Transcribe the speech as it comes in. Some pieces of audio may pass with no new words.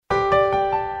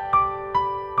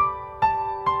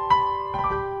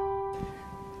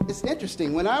it's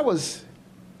interesting. When I was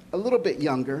a little bit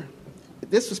younger,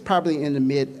 this was probably in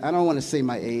the I don't want to say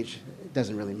my age. It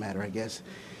doesn't really matter, I guess.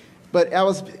 But I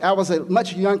was a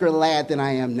much younger lad than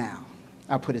I am now.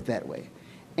 I'll put it that way.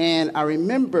 And I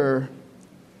remember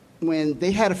when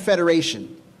they had a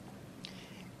federation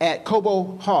at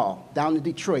Cobo Hall down in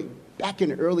Detroit back in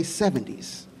the early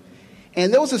 70s.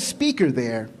 And there was a speaker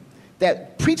there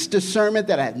that preached a sermon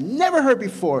that I had never heard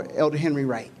before, Elder Henry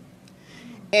Wright.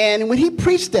 And when he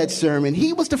preached that sermon,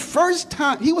 he was the first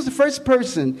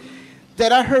person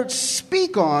that I heard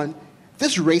speak on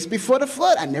this race before the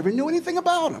flood. I never knew anything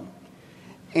about him.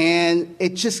 And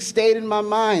it just stayed in my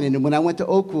mind. And when I went to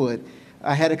Oakwood,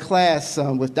 I had a class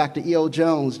with Dr. E.O.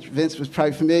 Jones. Vince was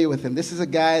probably familiar with him. This is a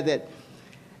guy that,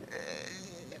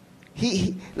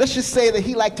 let's just say that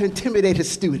he liked to intimidate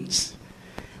his students.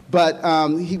 But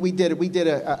we did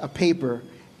a paper,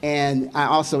 and I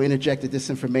also interjected this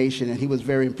information, and he was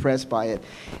very impressed by it.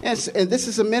 And this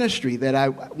is a ministry that I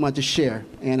want to share,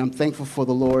 and I'm thankful for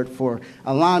the Lord for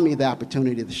allowing me the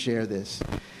opportunity to share this.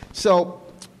 So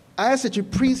I ask that you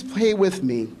please pray with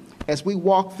me as we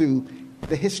walk through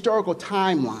the historical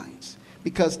timelines,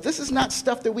 because this is not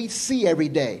stuff that we see every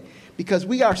day, because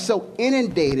we are so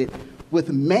inundated with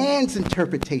man's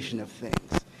interpretation of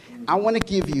things. I want to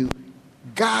give you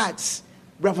God's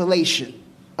revelation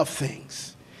of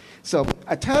things. So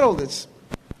I titled this,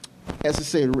 as I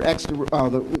say,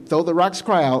 though the rocks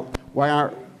cry out, why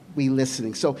aren't we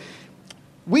listening? So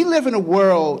we live in a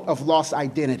world of lost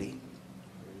identity.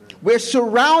 We're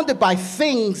surrounded by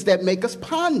things that make us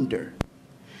ponder.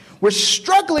 We're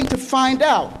struggling to find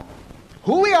out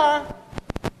who we are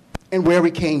and where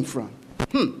we came from.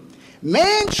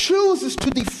 Man chooses to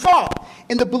default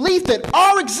in the belief that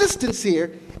our existence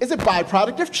here is a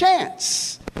byproduct of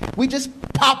chance. We just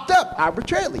popped up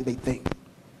arbitrarily, they think.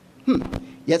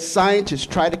 Yet scientists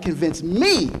try to convince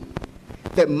me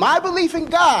that my belief in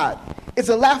God is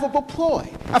a laughable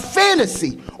ploy, a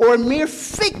fantasy, or a mere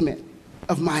figment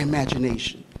of my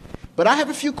imagination. But I have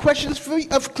a few questions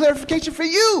of clarification for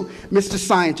you, Mr.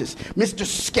 Scientist, Mr.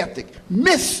 Skeptic,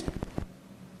 Miss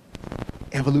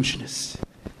Evolutionist,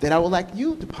 that I would like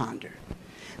you to ponder.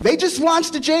 They just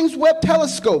launched the James Webb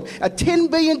Telescope, a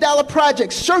 $10 billion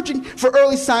project searching for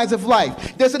early signs of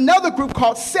life. There's another group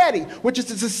called SETI, which is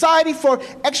the Society for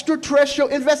Extraterrestrial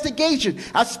Investigation,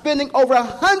 are spending over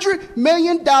 $100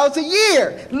 million a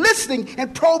year listening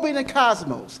and probing the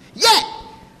cosmos. Yet,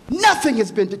 nothing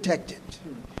has been detected.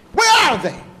 Where are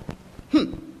they?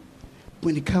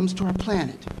 When it comes to our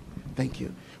planet, thank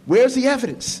you, where's the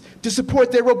evidence to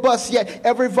support their robust yet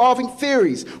ever-evolving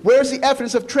theories? Where's the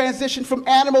evidence of transition from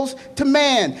animals to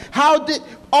man? How did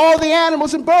all the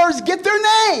animals and birds get their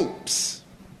names?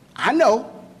 I know,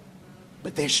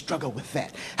 but they struggle with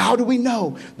that. How do we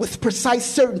know with precise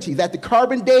certainty that the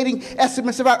carbon dating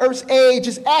estimates of our Earth's age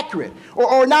is accurate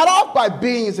or not off by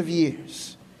billions of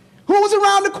years? Who was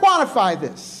around to quantify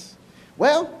this?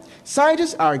 Well,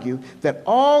 scientists argue that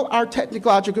all our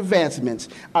technological advancements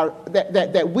are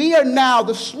that we are now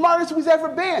the smartest we've ever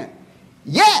been.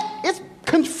 Yet, it's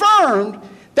confirmed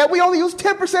that we only use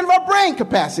 10% of our brain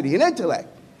capacity and intellect.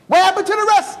 What happened to the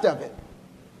rest of it?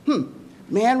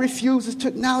 Man refuses to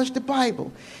acknowledge the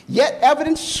Bible, yet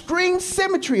evidence screams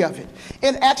symmetry of it.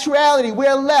 In actuality,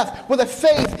 we're left with a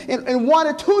faith in one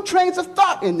or two trains of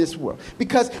thought in this world,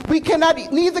 because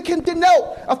neither can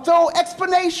denote a thorough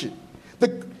explanation.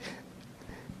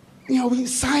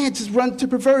 Scientists run to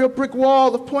proverbial brick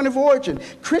wall of point of origin.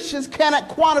 Christians cannot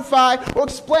quantify or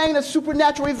explain a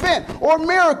supernatural event or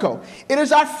miracle. It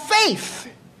is our faith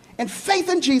and faith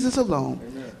in Jesus alone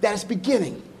that is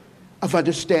beginning of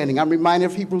understanding. I'm reminded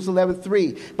of Hebrews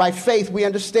 11:3. By faith, we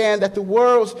understand that the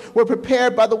worlds were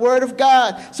prepared by the word of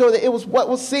God, so that it was what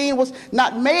was seen was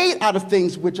not made out of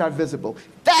things which are visible.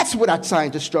 That's what our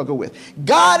scientists struggle with.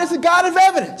 God is a God of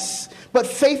evidence, but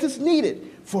faith is needed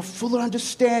for fuller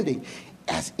understanding.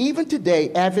 As even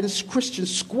today, Adventist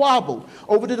Christians squabble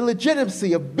over the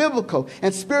legitimacy of biblical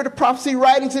and spirit of prophecy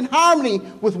writings in harmony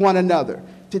with one another.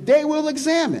 Today, we'll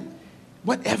examine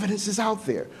what evidence is out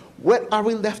there. What are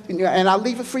we left in here? And I'll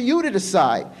leave it for you to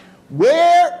decide.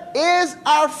 Where is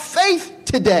our faith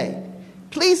today?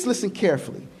 Please listen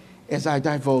carefully as I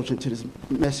divulge into this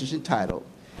message entitled,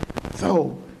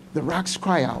 Though the Rocks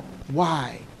Cry Out,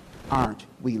 Why Aren't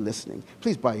We Listening?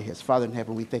 Please bow your heads. Father in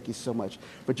heaven, we thank you so much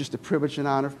for just the privilege and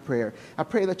honor of prayer. I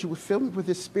pray that you would fill me with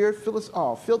this spirit, fill us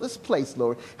all, fill this place,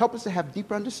 Lord. Help us to have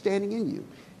deeper understanding in you.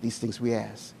 These things we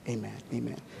ask. Amen.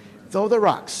 Amen. Though the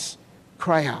rocks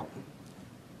cry out,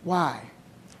 why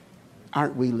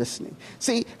aren't we listening?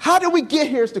 See, how did we get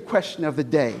here is the question of the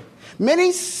day.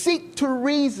 Many seek to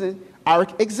reason our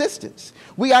existence.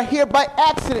 We are here by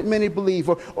accident, many believe,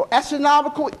 or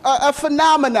astronomical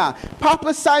phenomena.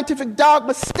 Popular scientific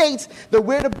dogma states that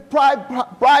we're the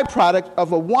byproduct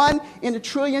of a 1 in a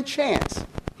trillion chance.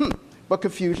 But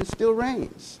confusion still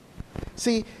reigns.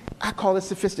 See, I call it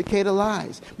sophisticated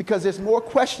lies because there's more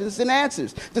questions than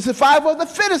answers. The survival of the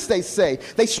fittest, they say.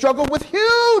 They struggle with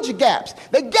huge gaps.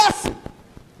 They guess it.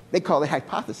 They call it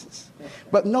hypothesis.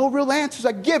 But no real answers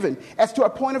are given as to our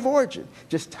point of origin.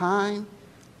 Just time,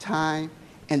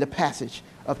 and the passage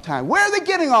of time. Where are they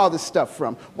getting all this stuff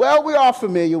from? Well, we're all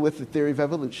familiar with the theory of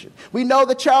evolution. We know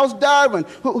that Charles Darwin,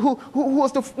 who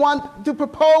was the one to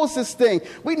propose this thing,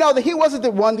 we know that he wasn't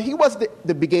the one, he wasn't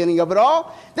the beginning of it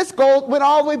all. This went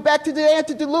all the way back to the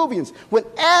antediluvians. When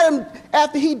Adam,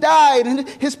 after he died, and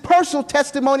his personal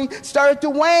testimony started to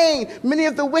wane, many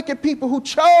of the wicked people who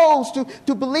chose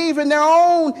to believe in their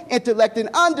own intellect and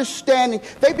understanding,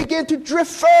 they began to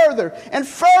drift further and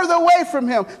further away from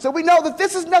him. So we know that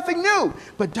this is nothing new.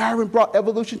 But Darwin brought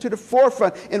evolution to the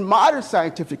forefront in modern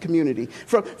scientific community.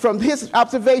 From his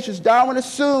observations, Darwin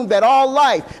assumed that all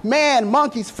life, man,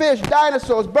 monkeys, fish,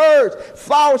 dinosaurs, birds,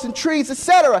 flowers, and trees,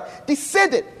 etc.,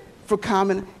 descended from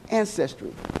common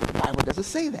ancestry. The Bible doesn't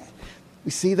say that. We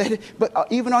see that, but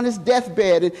even on his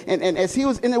deathbed, and as he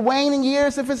was in the waning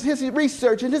years of his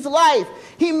research and his life,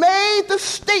 he made the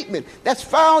statement that's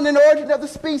found in Origin of the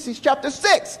Species, chapter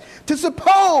 6, to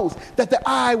suppose that the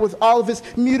eye, with all of its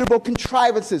mutable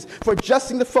contrivances for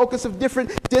adjusting the focus of different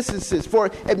distances,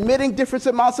 for admitting different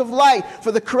amounts of light,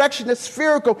 for the correction of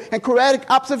spherical and quadratic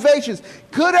observations,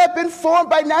 could have been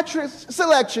formed by natural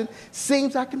selection,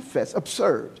 seems, I confess,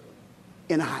 absurd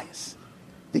in the highest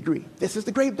degree. This is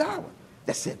the great Darwin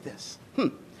that said this.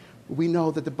 We know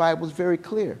that the Bible is very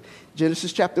clear.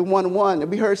 Genesis chapter 1:1,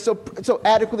 and we heard so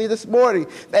adequately this morning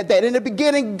that in the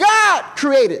beginning God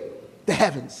created the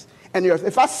heavens and the earth.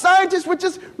 If our scientists would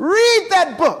just read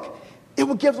that book, it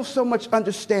will give us so much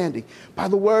understanding. By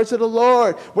the words of the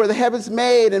Lord were the heavens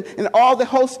made, and all the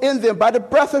hosts in them, by the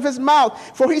breath of his mouth.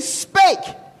 For he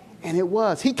spake, and it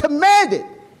was. He commanded,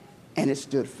 and it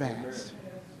stood fast.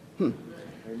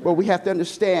 Well, we have to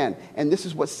understand, and this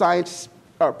is what science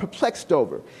are perplexed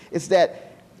over, is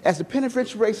that, as the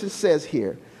Penitentiary says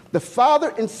here, the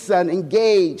Father and Son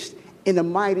engaged in a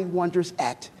mighty, wondrous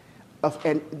act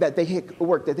that they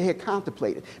had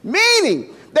contemplated.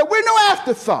 Meaning that we're no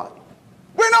afterthought.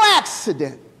 We're no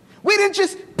accident. We didn't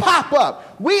just pop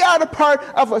up. We are the part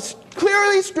of a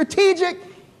clearly strategic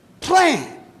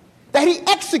plan that he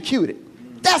executed.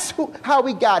 That's how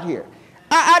we got here.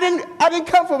 I didn't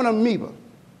come from an amoeba.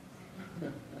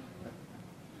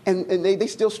 And they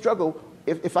still struggle.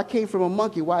 If I came from a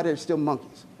monkey, why are there still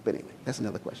monkeys? But anyway, that's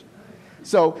another question.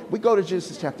 So we go to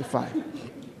Genesis chapter 5.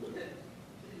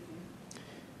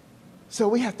 So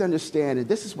we have to understand, and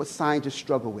this is what scientists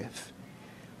struggle with.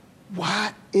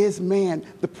 What is man?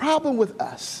 The problem with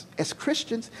us as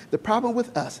Christians, the problem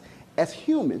with us as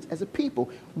humans, as a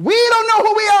people, we don't know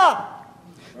who we are.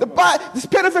 This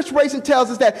Penitentiary tells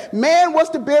us that man was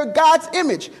to bear God's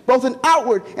image, both in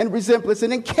outward and resemblance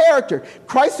and in character.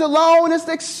 Christ alone is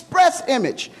the express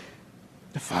image,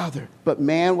 the Father. But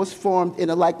man was formed in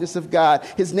the likeness of God.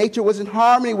 His nature was in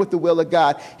harmony with the will of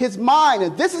God. His mind,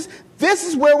 and this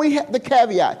is where we have the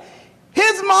caveat.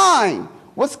 His mind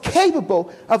was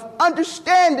capable of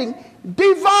understanding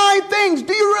divine things.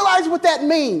 Do you realize what that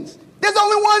means? There's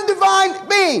only one divine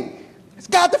being. It's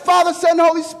God the Father, Son, and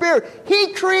Holy Spirit.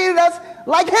 He created us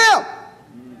like him.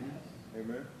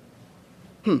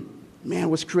 Amen. Man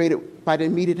was created by the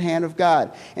immediate hand of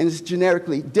God and is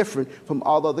generically different from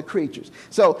all other creatures.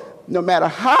 So no matter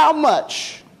how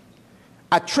much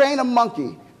I train a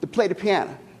monkey to play the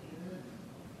piano,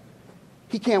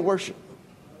 he can't worship.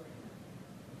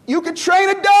 You can train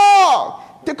a dog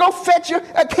to go fetch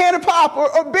a can of pop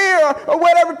or beer or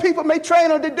whatever people may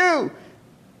train him to do.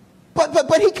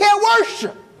 But he can't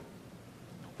worship.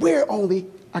 We're only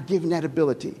are given that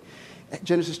ability.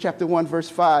 Genesis chapter 1 verse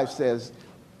 5 says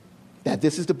that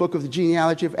this is the book of the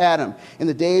genealogy of Adam. In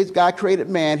the days God created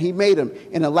man, he made him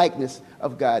in the likeness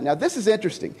of God. Now this is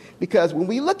interesting because when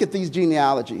we look at these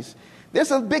genealogies,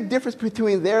 there's a big difference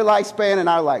between their lifespan and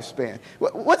our lifespan.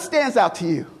 What stands out to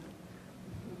you?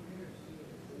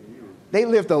 They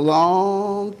lived a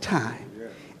long time.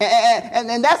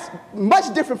 And that's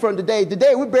much different from today.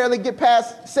 Today, we barely get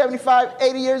past 75,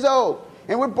 80 years old.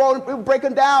 And we're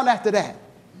breaking down after that.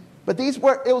 But it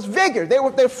was vigor.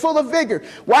 They're full of vigor.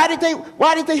 Why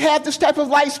did they have this type of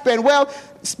lifespan? Well,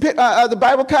 the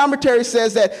Bible commentary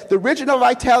says that the original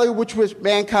vitality with which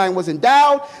mankind was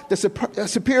endowed, the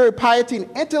superior piety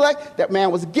and intellect that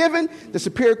man was given, the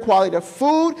superior quality of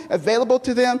food available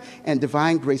to them, and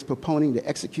divine grace proponing the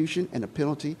execution and the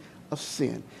penalty of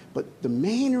sin. But the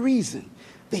main reason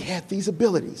they had these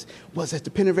abilities was, as the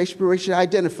pen of inspiration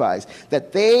identifies,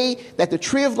 that the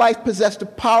tree of life possessed the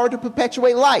power to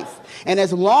perpetuate life. And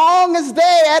as long as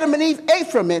Adam and Eve, ate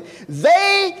from it,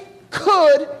 they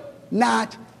could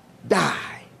not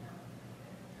die.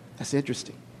 That's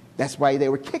interesting. That's why they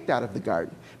were kicked out of the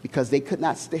garden, because they could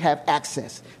not have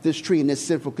access to this tree in this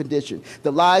sinful condition.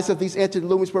 The lives of these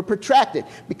antediluvians were protracted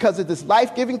because of this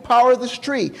life-giving power of this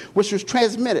tree, which was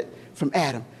transmitted from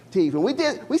Adam to Eve. And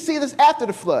we see this after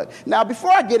the flood. Now,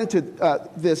 before I get into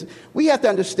this, we have to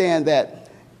understand that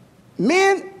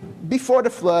men before the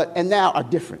flood and now are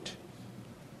different.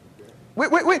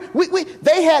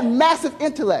 They had massive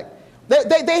intellect.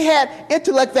 They had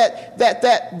intellect that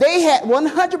they had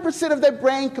 100% of their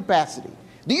brain capacity.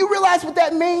 Do you realize what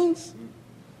that means?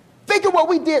 Think of what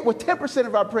we did with 10%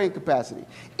 of our brain capacity.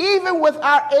 Even with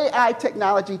our AI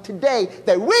technology today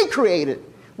that we created,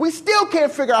 we still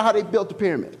can't figure out how they built the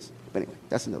pyramids. But anyway,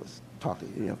 that's another talk in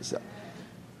and of itself.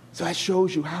 So that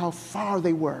shows you how far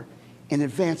they were in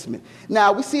advancement.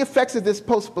 Now, we see effects of this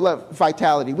post-flood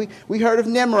vitality. We heard of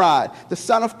Nimrod, the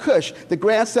son of Cush, the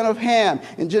grandson of Ham,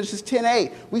 in Genesis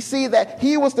 10:8. We see that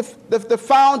he was the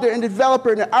founder and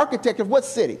developer and the architect of what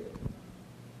city?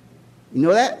 You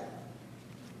know that?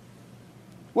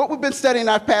 What we've been studying in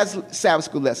our past Sabbath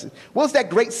school lesson. What was that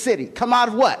great city? Come out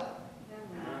of what?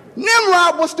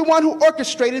 Nimrod was the one who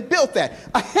orchestrated, built that.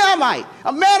 A Hamite,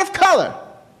 a man of color.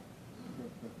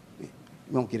 We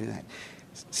won't get into that.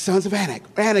 Sons of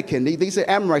Anakin. These are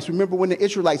Amorites. Remember when the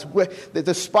Israelites,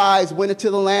 the spies went into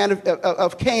the land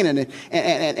of Canaan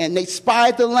and they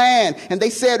spied the land. And they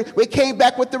said, we came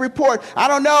back with the report. I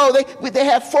don't know. They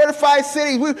had fortified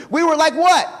cities. We were like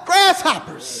what?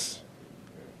 Grasshoppers.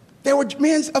 They were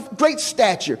men of great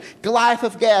stature. Goliath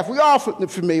of Gath. We're all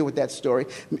familiar with that story.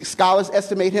 Scholars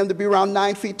estimate him to be around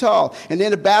 9 feet tall. And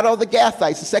then the battle of the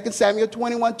Gathites in 2 Samuel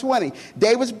 21:20.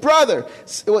 David's brother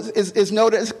is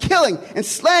noted as killing and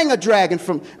slaying a dragon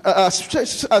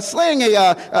slaying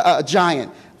a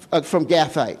giant from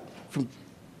Gathite.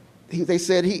 They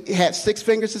said he had 6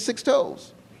 fingers and 6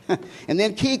 toes. And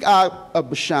then King of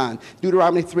Bashan,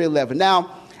 Deuteronomy 3:11. Now,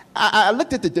 I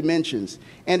looked at the dimensions.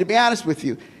 And to be honest with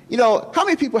you, how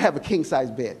many people have a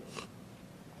king-size bed?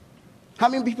 How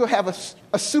many people have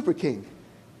a super king?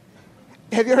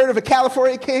 Have you heard of a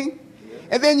California king? Yeah.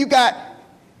 And then you got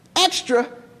extra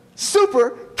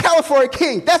super California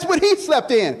king. That's what he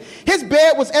slept in. His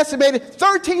bed was estimated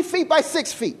 13 feet by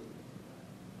 6 feet.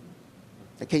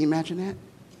 Can you imagine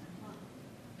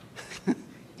that?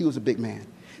 He was a big man.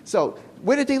 So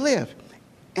where did they live?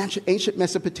 Ancient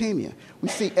Mesopotamia. We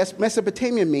see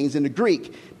Mesopotamia means in the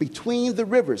Greek between the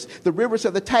rivers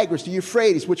of the Tigris, the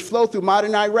Euphrates, which flow through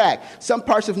modern Iraq, some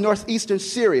parts of northeastern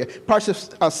Syria, parts of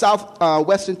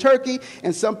southwestern Turkey,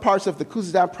 and some parts of the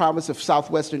Khuzestan province of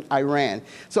southwestern Iran.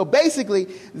 So basically,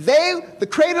 the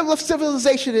cradle of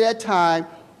civilization at that time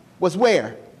was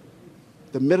where?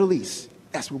 The Middle East.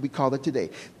 That's what we call it today.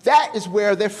 That is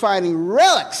where they're finding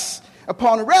relics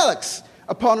upon relics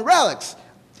upon relics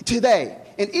today.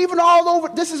 And even all over,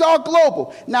 this is all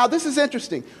global. Now, this is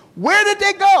interesting. Where did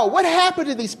they go? What happened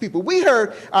to these people? We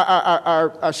heard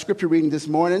our scripture reading this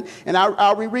morning, and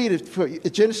I'll reread it for you.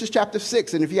 Genesis chapter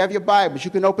 6. And if you have your Bibles,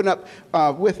 you can open up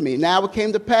with me. Now it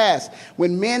came to pass,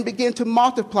 when men began to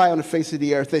multiply on the face of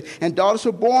the earth, and daughters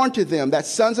were born to them, that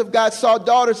sons of God saw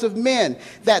daughters of men,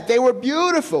 that they were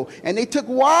beautiful, and they took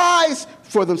wives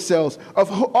for themselves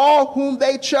of all whom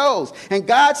they chose. And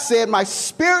God said, my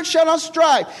spirit shall not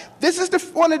strive. This is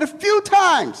one of the few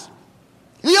times,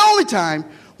 the only time,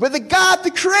 where the God,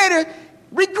 the Creator,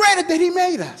 regretted that he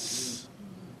made us.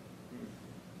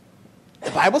 The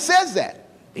Bible says that.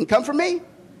 Didn't come from me.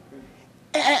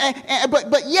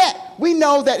 But yet, we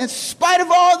know that in spite of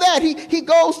all that, he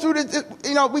goes through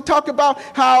we talk about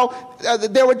how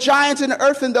there were giants in the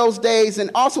earth in those days and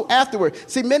also afterward.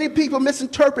 See, many people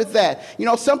misinterpret that.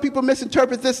 Some people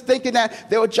misinterpret this thinking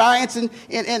that there were giants in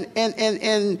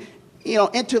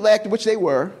intellect, which they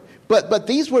were. But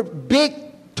these were big,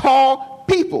 tall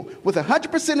people with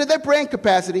 100% of their brain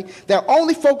capacity that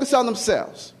only focused on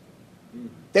themselves.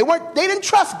 They didn't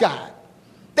trust God.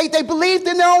 They believed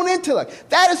in their own intellect.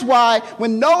 That is why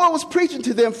when Noah was preaching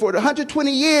to them for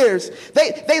 120 years,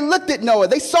 they looked at Noah.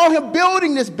 They saw him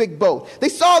building this big boat. They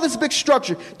saw this big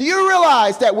structure. Do you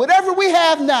realize that whatever we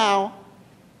have now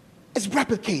It's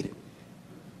replicated.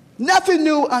 Nothing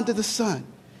new under the sun.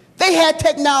 They had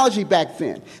technology back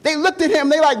then. They looked at him,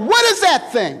 they like, what is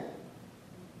that thing?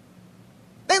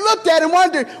 They looked at it and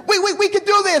wondered, we could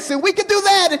do this and we could do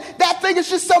that. And that thing is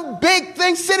just some big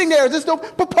thing sitting there. There's no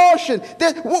propulsion.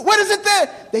 What is it there?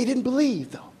 They didn't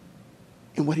believe, though,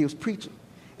 in what he was preaching.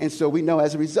 And so we know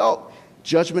as a result,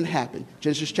 judgment happened.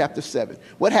 Genesis chapter 7.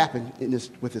 What happened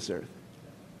with this earth?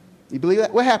 You believe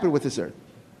that? What happened with this earth?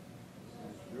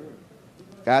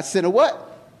 God sent a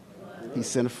what? He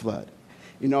sent a flood.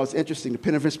 You know, it's interesting, the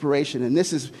pen of inspiration, and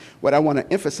this is what I want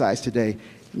to emphasize today.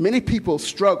 Many people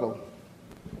struggle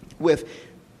with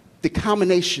the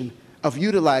combination of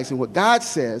utilizing what God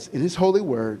says in his holy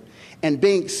word and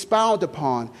being expounded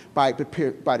upon by the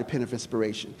pen of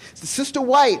inspiration. So Sister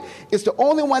White is the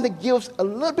only one that gives a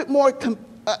little bit more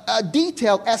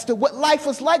detail as to what life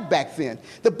was like back then.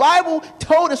 The Bible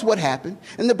told us what happened,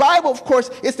 and the Bible, of course,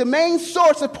 is the main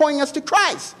source of pointing us to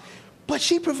Christ. But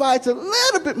she provides a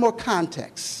little bit more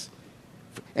context.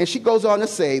 And she goes on to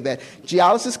say that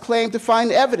geologists claim to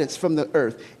find evidence from the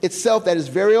earth itself that is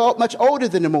very much older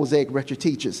than the Mosaic record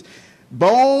teaches.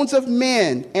 Bones of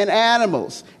men and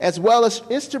animals, as well as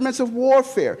instruments of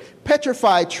warfare,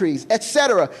 petrified trees,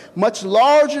 etc., much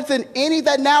larger than any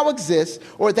that now exist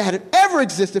or that have ever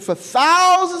existed for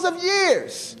thousands of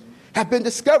years, have been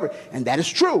discovered. And that is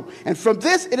true. And from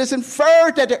this, it is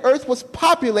inferred that the earth was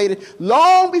populated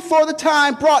long before the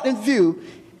time brought in view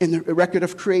in the record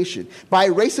of creation by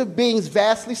a race of beings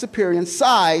vastly superior in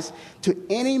size to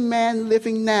any man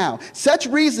living now. Such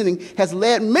reasoning has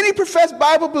led many professed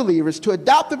Bible believers to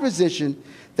adopt the position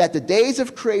that the days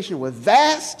of creation were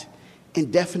vast,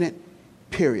 indefinite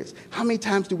periods. How many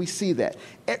times do we see that?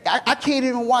 I can't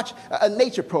even watch a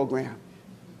nature program.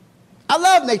 I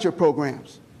love nature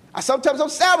programs. Sometimes on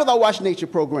Sabbath I watch nature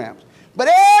programs. But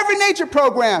every nature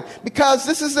program, because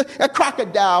this is a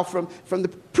crocodile from the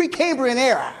Precambrian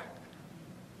era.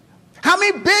 How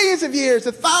many billions of years,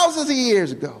 or thousands of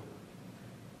years ago?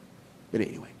 But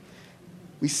anyway,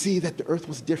 we see that the earth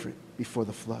was different before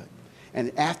the flood.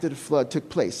 And after the flood took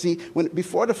place. See,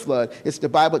 before the flood, it's the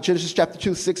Bible, Genesis chapter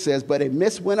 2:6 says, but a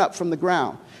mist went up from the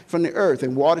ground, from the earth,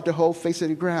 and watered the whole face of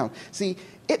the ground. See,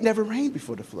 it never rained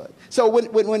before the flood. So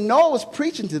when Noah was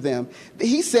preaching to them,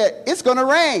 he said, it's going to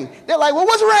rain. They're like, well,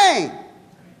 what's rain?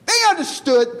 They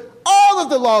understood all of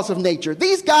the laws of nature.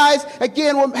 These guys,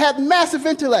 again, had massive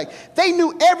intellect. They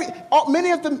knew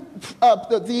many of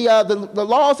the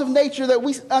laws of nature that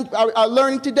we are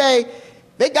learning today.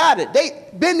 They got it. They've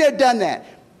been there, done that.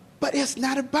 But it's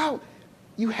not about,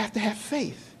 you have to have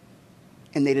faith.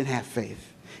 And they didn't have faith.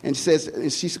 And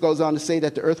she goes on to say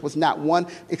that the earth was not one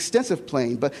extensive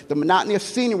plain, but the monotony of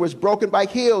scenery was broken by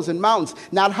hills and mountains,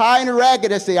 not high and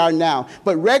ragged as they are now,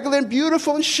 but regular and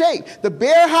beautiful in shape. The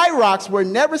bare high rocks were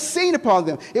never seen upon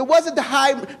them. It wasn't the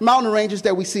high mountain ranges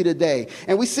that we see today.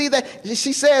 And we see that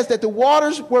she says that the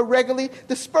waters were regularly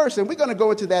dispersed. And we're going to go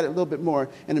into that a little bit more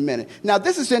in a minute. Now,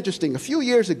 this is interesting. A few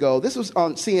years ago, this was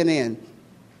on CNN,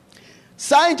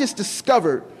 scientists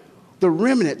discovered the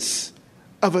remnants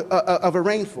of a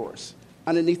rainforest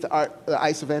underneath the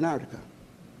ice of Antarctica.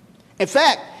 In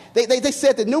fact, they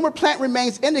said that numerous plant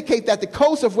remains indicate that the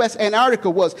coast of West Antarctica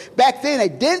was, back then, a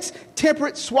dense,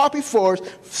 temperate, swampy forest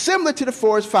similar to the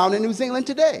forest found in New Zealand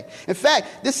today. In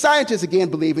fact, this scientist,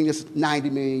 again, believing this 90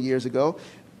 million years ago,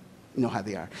 you know how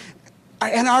they are.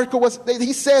 Antarctica was,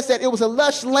 he says that it was a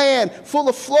lush land full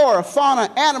of flora,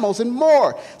 fauna, animals, and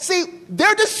more. See,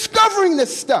 they're discovering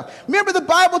this stuff. Remember, the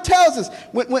Bible tells us,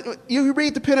 when you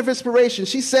read the pen of inspiration,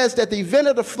 she says that the event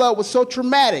of the flood was so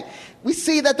traumatic. We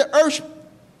see that the earth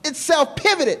itself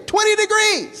pivoted 20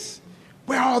 degrees,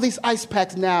 where all these ice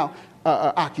packs now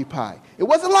occupy. It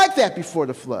wasn't like that before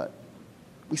the flood.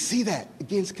 We see that,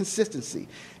 again, consistency.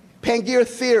 Pangaea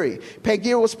theory.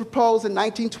 Pangaea was proposed in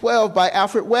 1912 by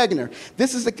Alfred Wegener.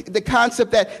 This is the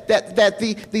concept that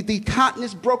the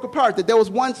continents broke apart, that there was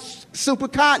one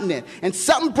supercontinent, and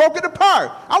something broke it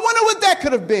apart. I wonder what that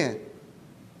could have been.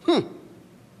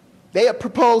 They had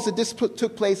proposed that this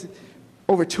took place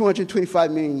over 225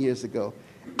 million years ago.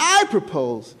 I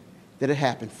propose that it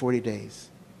happened 40 days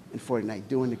and 40 nights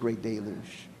during the Great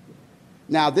Deluge.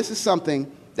 Now, this is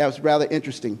something that was rather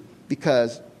interesting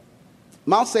because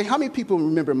how many people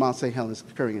remember Mount St. Helens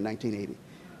occurring in 1980?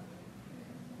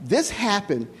 This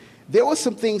happened. There were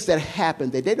some things that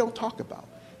happened that they don't talk about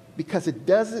because it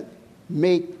doesn't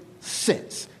make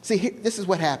sense. See, this is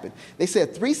what happened. They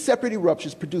said 3 separate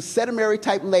eruptions produced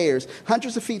sedimentary-type layers,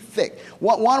 hundreds of feet thick.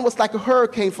 One was like a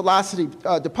hurricane velocity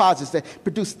deposits that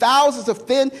produced thousands of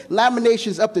thin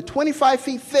laminations up to 25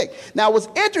 feet thick. Now, what's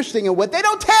interesting and what they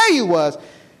don't tell you was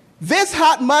This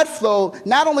hot mud flow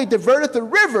not only diverted the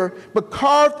river, but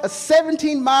carved a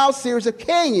 17-mile series of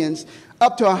canyons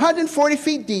up to 140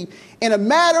 feet deep in a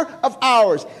matter of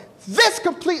hours. This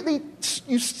completely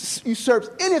usurps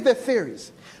any of their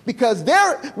theories. Because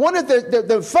they're one of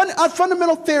the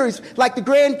fundamental theories, like the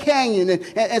Grand Canyon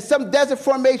and some desert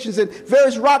formations and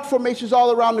various rock formations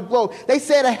all around the globe, they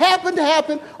said it happened to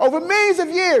happen over millions of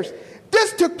years.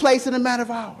 This took place in a matter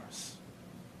of hours.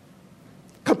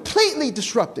 Completely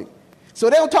disrupting. So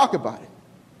they don't talk about it.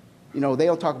 They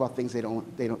don't talk about things they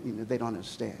don't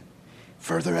understand.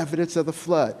 Further evidence of the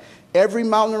flood. Every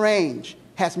mountain range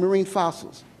has marine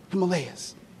fossils.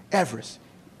 Himalayas, Everest,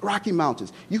 Rocky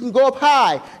Mountains. You can go up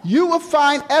high. You will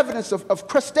find evidence of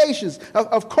crustaceans,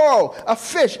 of coral, of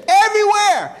fish,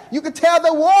 everywhere. You can tell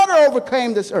that water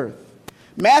overcame this earth.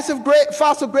 Massive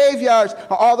fossil graveyards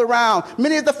are all around.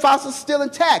 Many of the fossils still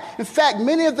intact. In fact,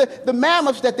 many of the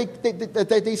mammals that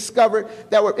they discovered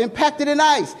that were impacted in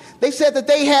ice, they said that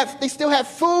they still have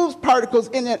food particles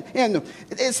in them.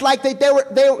 It's like they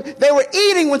were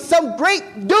eating when some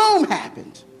great doom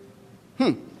happened.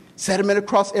 Sediment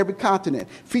across every continent,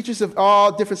 features of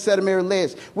all different sedimentary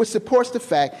layers, which supports the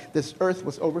fact this earth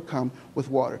was overcome with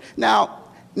water. Now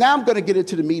I'm going to get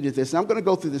into the meat of this, and I'm going to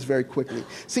go through this very quickly.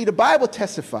 See, the Bible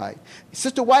testified.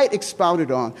 Sister White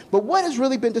expounded on, but what has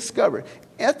really been discovered?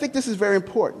 And I think this is very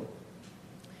important.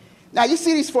 Now, you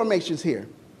see these formations here.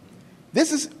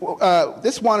 This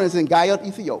one is in Gayot,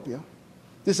 Ethiopia.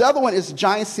 This other one is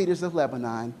Giant Cedars of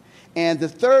Lebanon. And the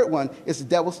third one is the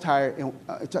Devil's Tower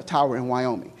in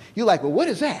Wyoming. You're like, well, what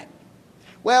is that?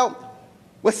 Well,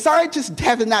 what scientists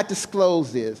have not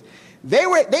disclosed is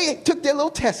they took their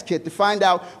little test kit to find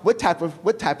out what type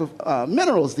of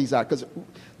minerals these are. Because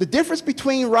the difference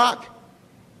between rock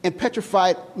and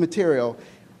petrified material,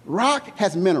 rock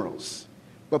has minerals,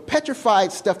 but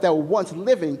petrified stuff that was once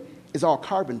living is all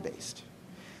carbon-based.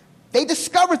 They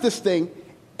discovered this thing.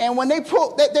 And when they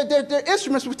pulled, their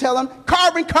instruments would tell them,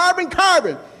 carbon, carbon,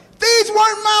 carbon. These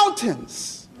weren't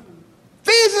mountains.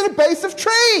 These are the base of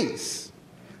trees.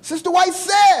 Sister White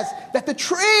says that the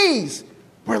trees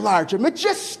were larger,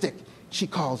 majestic, she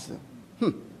calls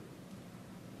them.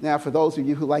 Now, for those of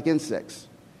you who like insects,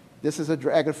 this is a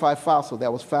dragonfly fossil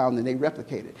that was found and they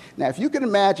replicated. Now, if you can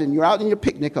imagine, you're out in your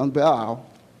picnic on Brezzell,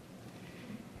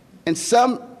 and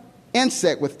some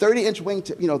insect with 30-inch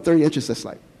wingtip, 30 inches, that's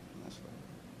like,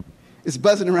 it's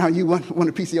buzzing around you, want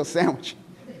a piece of your sandwich.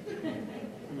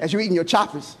 As you're eating your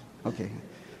choppers. Okay.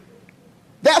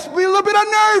 That's a little bit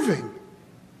unnerving.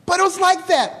 But it was like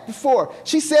that before.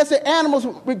 She says the animals,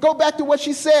 we go back to what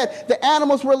she said, the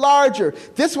animals were larger.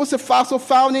 This was a fossil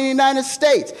found in the United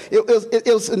States. It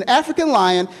was an African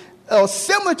lion,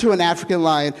 similar to an African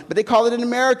lion, but they call it an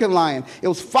American lion. It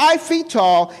was 5 feet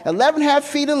tall, 11.5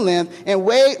 feet in length, and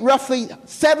weighed roughly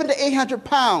 700 to 800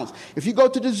 pounds. If you go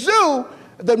to the zoo,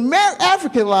 the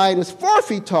African lion is 4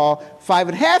 feet tall,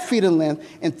 5.5 feet in length,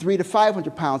 and 300 to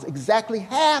 500 pounds, exactly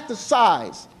half the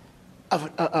size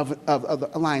of the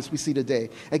lions we see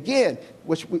today. Again,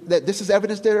 this is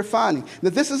evidence that they're finding. Now,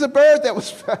 this is a bird that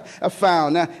was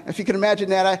found. Now, if you can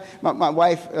imagine that, my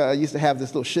wife used to have this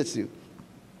little Shih Tzu,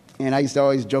 and I used to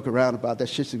always joke around about that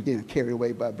Shih Tzu getting carried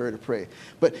away by a bird of prey.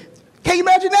 But can you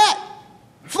imagine that?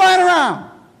 Flying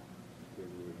around.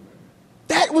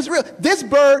 That was real. This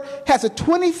bird has a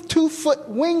 22-foot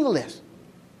wing lift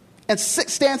and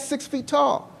stands 6 feet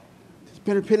tall. This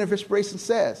pen of inspiration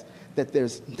says that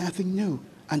there's nothing new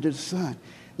under the sun.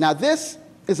 Now, this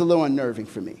is a little unnerving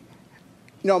for me.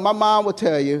 My mom will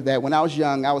tell you that when I was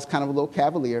young, I was kind of a little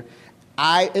cavalier.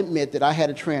 I admit that I had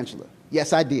a tarantula.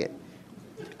 Yes, I did.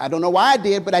 I don't know why I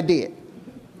did, but I did.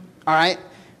 All right?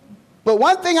 But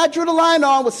one thing I drew the line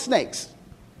on was snakes.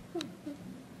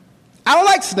 I don't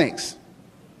like snakes.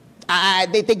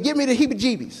 They give me the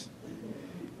heebie-jeebies.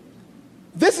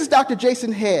 This is Dr.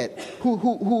 Jason Head,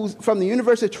 who's from the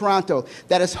University of Toronto,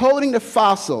 that is holding the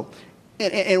fossil.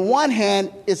 In one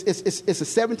hand, it's a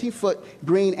 17-foot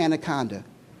green anaconda.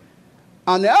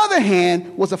 On the other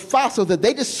hand, was a fossil that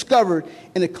they discovered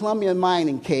in a Colombian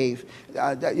mining cave,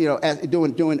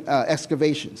 doing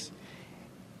excavations.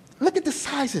 Look at the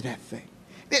size of that thing.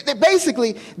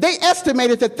 They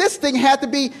estimated that this thing had to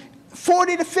be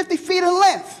 40 to 50 feet in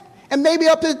length, and maybe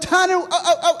up to a ton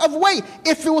of weight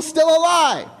if it was still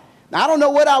alive. Now, I don't know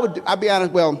what I would do. I'll be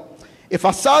honest. Well, if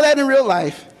I saw that in real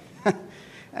life,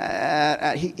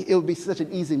 it would be such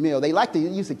an easy meal. They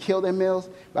used to kill their meals,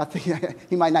 but I think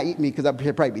he might not eat me because I'd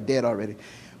probably be dead already.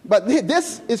 But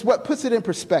this is what puts it in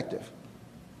perspective.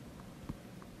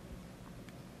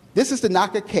 This is the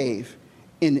Naka Cave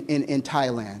in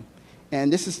Thailand.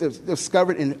 And this is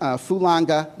discovered in Phu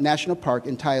Langa National Park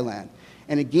in Thailand.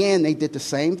 And again, they did the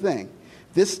same thing.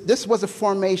 This was a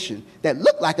formation that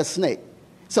looked like a snake.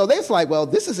 So they're like, well,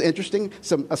 this is interesting,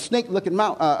 a snake-looking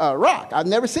rock. I've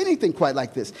never seen anything quite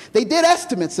like this. They did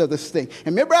estimates of this thing. And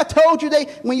remember I told you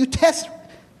when you test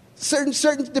certain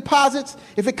deposits,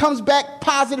 if it comes back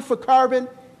positive for carbon,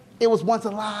 it was once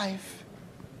alive.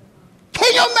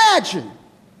 Can you imagine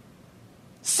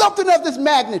something of this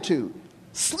magnitude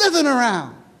slithering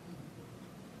around?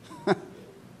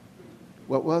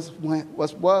 What was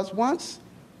once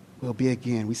will be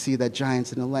again. We see that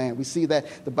giants in the land. We see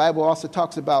that the Bible also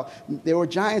talks about there were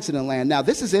giants in the land. Now,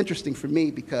 this is interesting for me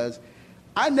because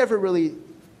I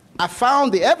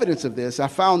found the evidence of this. I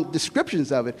found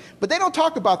descriptions of it, but they don't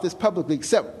talk about this publicly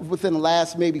except within the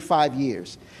last maybe 5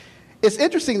 years. It's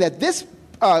interesting that this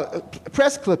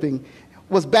press clipping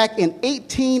was back in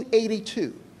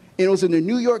 1882. And it was in the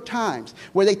New York Times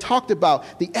where they talked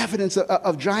about the evidence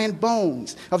of giant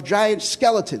bones, of giant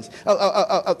skeletons,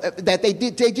 that they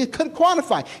just couldn't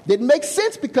quantify. Didn't make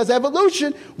sense because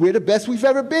evolution, we're the best we've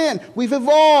ever been. We've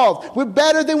evolved. We're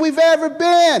better than we've ever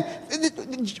been.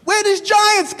 Where did these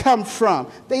giants come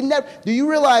from? Do you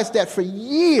realize that for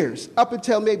years, up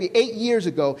until maybe 8 years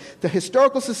ago, the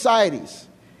historical societies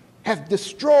have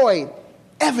destroyed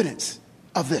evidence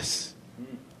of this?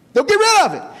 They'll get rid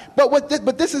of it.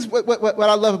 But this is what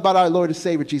I love about our Lord and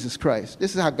Savior Jesus Christ.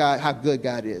 This is how good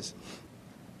God is.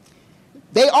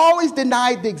 They always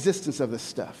denied the existence of this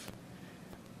stuff.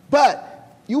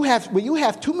 But when you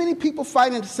have too many people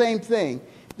fighting the same thing,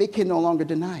 they can no longer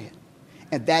deny it.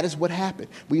 And that is what happened.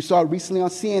 We saw recently on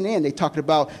CNN, they talked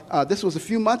about, this was a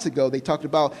few months ago, they talked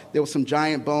about there was some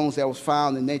giant bones that was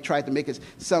found, and they tried to make it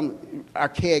some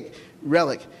archaic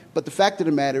relic. But the fact of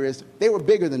the matter is, they were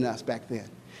bigger than us back then.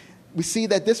 We see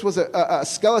that this was a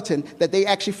skeleton that they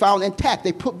actually found intact.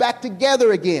 They put back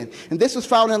together again. And this was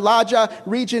found in Laja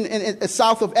region in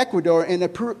south of Ecuador in the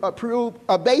Peru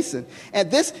basin.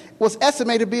 And this was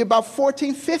estimated to be about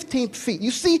 14, 15 feet.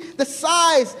 You see the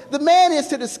size the man is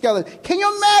to the skeleton. Can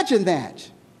you imagine that?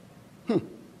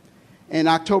 In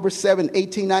October 7,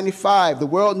 1895, the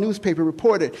World newspaper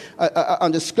reported on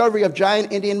discovery of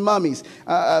giant Indian mummies,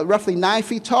 roughly 9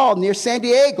 feet tall, near San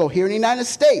Diego, here in the United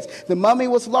States. The mummy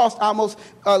was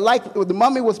the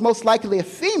mummy was most likely a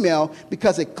female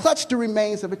because it clutched the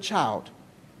remains of a child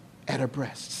at her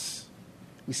breasts.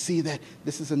 We see that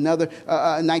this is another,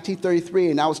 1933,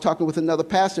 and I was talking with another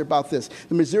pastor about this.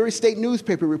 The Missouri State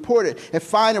newspaper reported a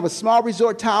find of a small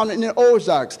resort town in the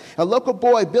Ozarks. A local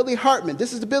boy, Billy Hartman,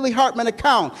 this is the Billy Hartman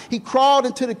account. He crawled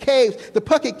into the caves, the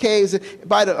Puckett Caves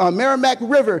by the Merrimack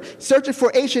River, searching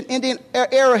for ancient Indian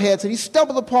arrowheads, and he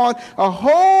stumbled upon a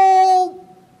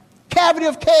whole cavity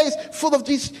of caves full of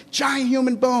these giant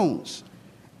human bones,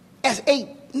 as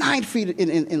 8-9 feet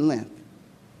in length.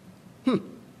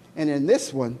 And then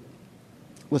this one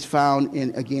was found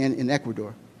in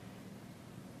Ecuador.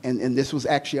 And this was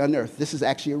actually unearthed. This is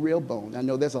actually a real bone. I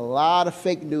know there's a lot of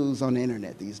fake news on the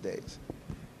internet these days.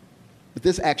 But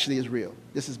this actually is real.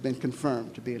 This has been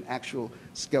confirmed to be an actual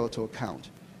skeletal account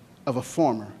of a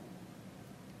former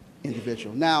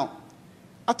individual. Now,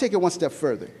 I'll take it one step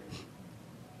further.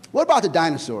 What about the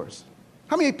dinosaurs?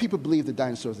 How many people believe the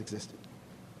dinosaurs existed?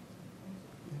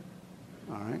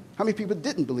 All right. How many people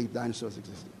didn't believe dinosaurs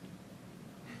existed?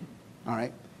 All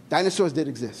right. Dinosaurs did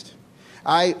exist.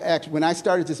 When I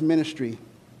started this ministry,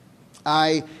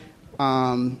 I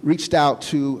reached out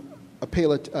to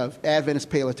an Adventist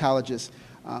paleontologist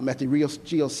at the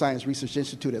Geoscience Research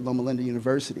Institute at Loma Linda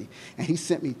University. And he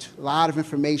sent me a lot of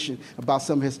information about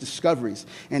some of his discoveries.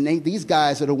 And these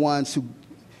guys are the ones who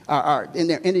are in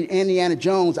their Indiana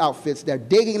Jones outfits. They're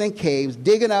digging in caves,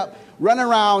 digging up, running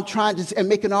around and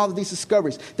making all of these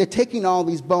discoveries. They're taking all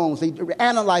these bones. They're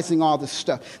analyzing all this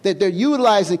stuff. They're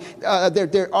utilizing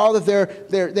all of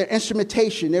their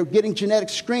instrumentation. They're getting genetic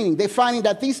screening. They're finding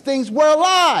that these things were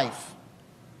alive.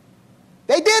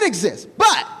 They did exist.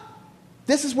 But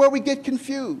this is where we get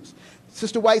confused.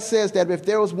 Sister White says that if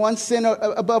there was one sin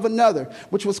above another,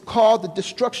 which was called the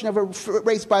destruction of a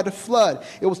race by the flood,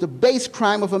 it was the base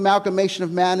crime of amalgamation of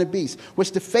man and beast,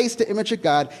 which defaced the image of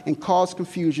God and caused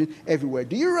confusion everywhere.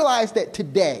 Do you realize that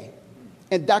today,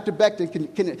 and Dr.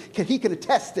 Beckton can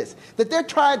attest this, that they're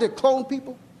trying to clone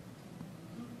people?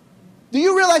 Do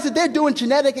you realize that they're doing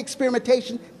genetic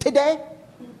experimentation today?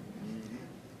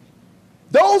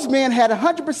 Those men had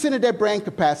 100% of their brain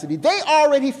capacity. They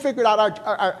already figured out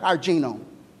our genome.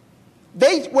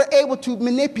 They were able to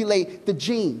manipulate the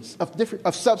genes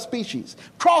of subspecies,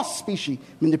 cross-species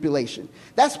manipulation.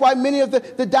 That's why many of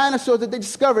the dinosaurs that they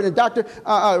discovered, and Dr.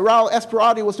 Raul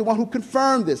Esperati was the one who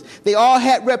confirmed this. They all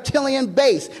had reptilian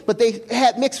base, but they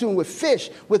had mixing with fish,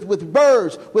 with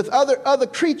birds, with other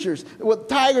creatures, with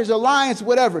tigers or lions,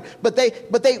 whatever. But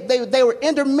they were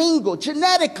intermingled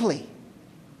genetically.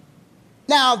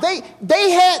 Now,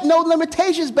 they had no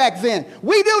limitations back then.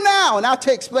 We do now, and I'll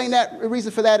explain the reason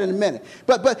for that in a minute.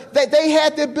 But they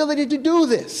had the ability to do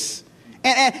this.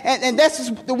 And that's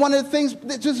just one of the things,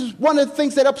 this is one of the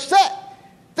things that upset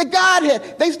the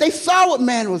Godhead. They saw what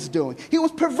man was doing. He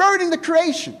was perverting the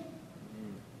creation.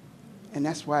 And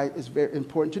that's why it's very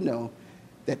important to know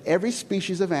that every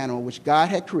species of animal which God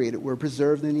had created were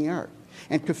preserved in the earth.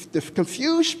 And the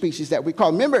confused species that we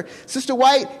call, remember, Sister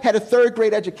White had a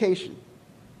third-grade education.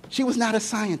 She was not a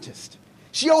scientist.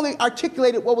 She only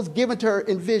articulated what was given to her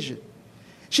in vision.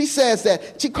 She says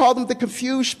that she called them the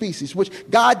confused species, which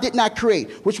God did not create,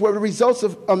 which were the results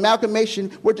of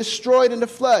amalgamation, were destroyed in the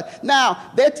flood.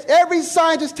 Now, every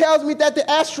scientist tells me that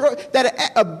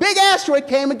a big asteroid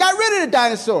came and got rid of the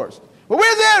dinosaurs. Well,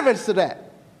 where's the evidence to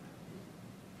that?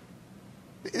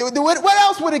 What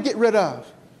else would it get rid of?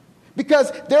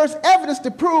 Because there's evidence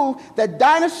to prove that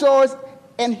dinosaurs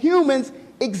and humans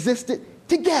existed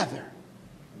together.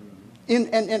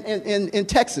 In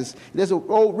Texas, there's an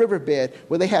old riverbed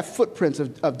where they have footprints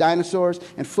of dinosaurs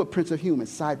and footprints of humans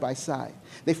side by side.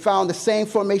 They found the same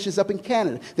formations up in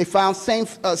Canada. They found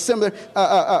similar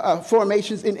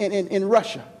formations in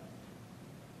Russia.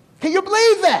 Can you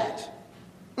believe that?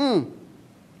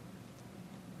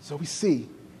 So we see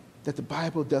that the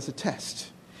Bible does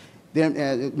attest. Then,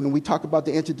 when we talk about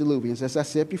the antediluvians, as I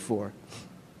said before,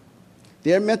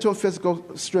 their mental and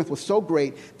physical strength was so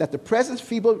great that the present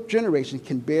feeble generation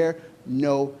can bear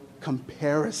no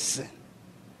comparison.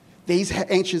 These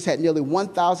ancients had nearly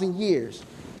 1,000 years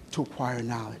to acquire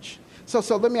knowledge. So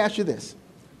let me ask you this.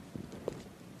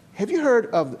 Have you heard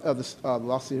of the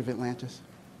lost city of Atlantis?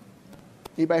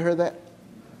 Anybody heard that?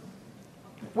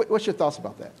 What's your thoughts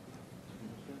about that?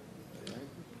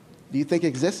 Do you think it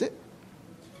existed?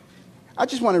 I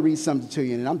just want to read something to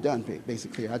you, and I'm done,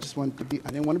 basically. I didn't want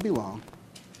to be long.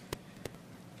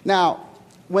 Now,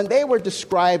 when they were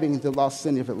describing the lost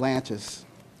city of Atlantis,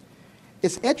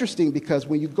 it's interesting because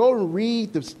when you go and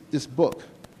read this book,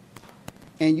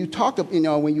 and you talk,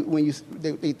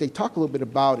 they talk a little bit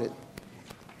about it.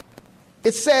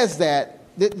 It says that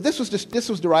this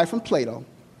was derived from Plato.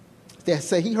 They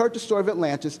say he heard the story of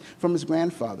Atlantis from his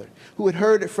grandfather, who had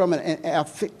heard it from an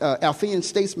Athenian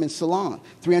statesman, Solon,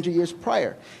 300 years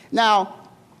prior. Now,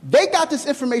 they got this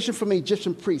information from an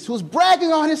Egyptian priest who was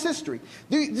bragging on his history.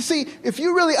 You see, if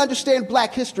you really understand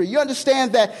black history, you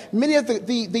understand that many of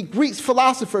the Greek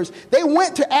philosophers, they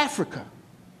went to Africa.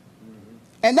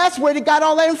 And that's where they got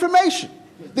all that information.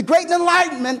 The Great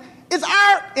Enlightenment is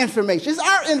our information. It's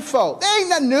our info. They ain't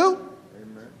nothing new.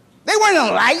 Amen. They weren't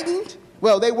enlightened.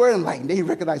 Well, they were enlightened. They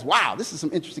recognized, wow, this is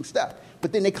some interesting stuff.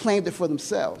 But then they claimed it for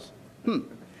themselves.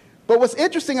 But what's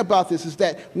interesting about this is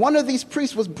that one of these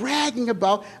priests was bragging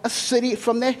about a city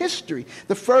from their history.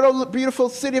 The fertile, beautiful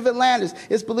city of Atlantis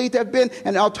is believed to have been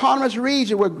an autonomous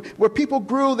region where people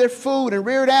grew their food and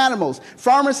reared animals.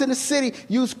 Farmers in the city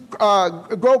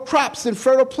grow crops in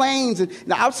fertile plains and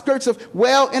the outskirts of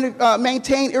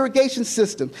well-maintained irrigation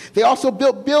systems. They also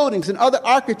built buildings and other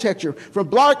architecture from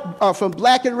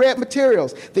black and red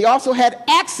materials. They also had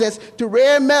access to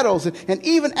rare metals and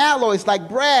even alloys like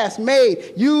brass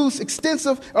used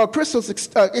crystals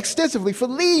extensively for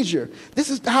leisure.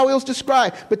 This is how it was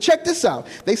described. But check this out.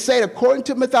 They say, according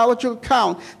to mythological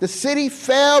account, the city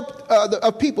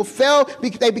people fell,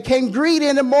 they became greedy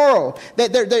and immoral.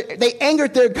 They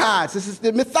angered their gods. This is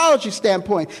the mythology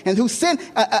standpoint. And who sent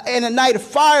in a night of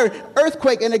fire,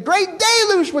 earthquake, and a great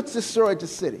deluge which destroyed the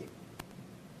city.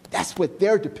 That's what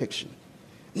their depiction.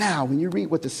 Now, when you read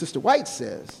what the Sister White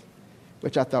says,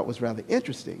 which I thought was rather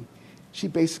interesting, she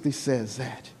basically says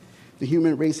that the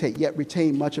human race had yet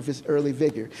retained much of its early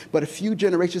vigor, but a few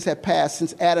generations had passed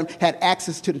since Adam had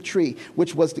access to the tree,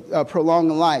 which was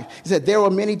prolonging life. He said, there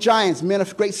were many giants, men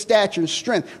of great stature and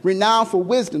strength, renowned for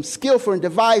wisdom, skillful in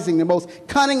devising the most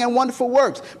cunning and wonderful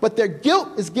works. But their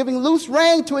guilt is giving loose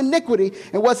rein to iniquity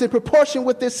and was in proportion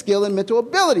with their skill and mental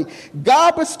ability.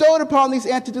 God bestowed upon these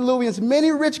antediluvians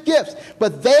many rich gifts,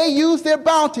 but they used their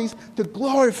bounties to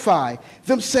glorify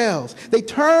themselves. They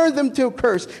turned them to a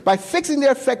curse by fixing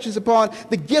their affections upon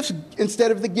the gifts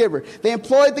instead of the giver. They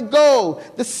employed the gold,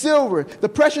 the silver, the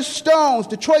precious stones,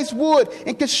 the choice wood,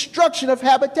 and construction of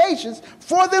habitations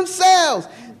for themselves.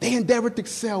 They endeavored to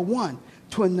excel one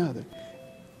to another.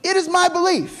 It is my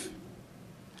belief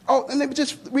Oh, and let me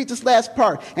just read this last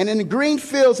part. And in the green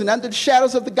fields and under the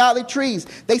shadows of the godly trees,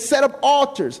 they set up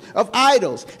altars of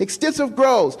idols, extensive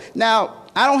groves. Now,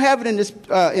 I don't have it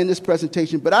in this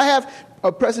presentation, but I have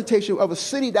a presentation of a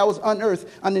city that was unearthed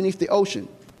underneath the ocean.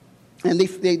 And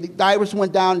the divers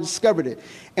went down and discovered it.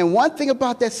 And one thing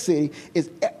about that city is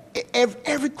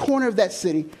every corner of that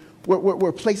city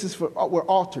were places were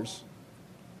altars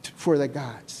for their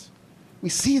gods. We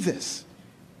see this.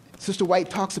 Sister White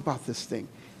talks about this thing.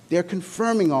 They're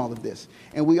confirming all of this.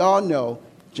 And we all know,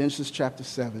 Genesis chapter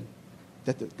 7,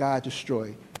 that God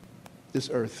destroyed this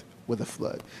earth with a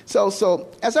flood. So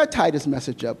as I tie this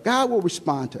message up, God will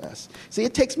respond to us. See,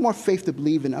 it takes more faith to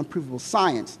believe in unprovable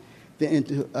science than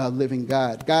into a living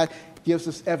God. God gives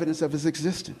us evidence of his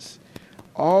existence.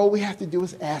 All we have to do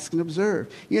is ask and observe.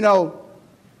 You know,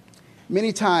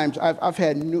 many times I've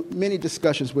had many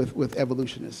discussions with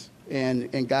evolutionists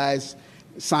and guys,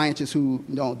 scientists who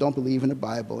don't believe in the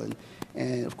Bible.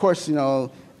 And of course, you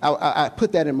know, I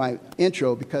put that in my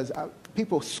intro because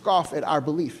people scoff at our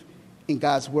belief in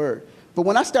God's word. But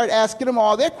when I start asking them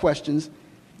all their questions,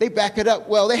 they back it up.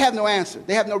 Well, they have no answer.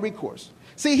 They have no recourse.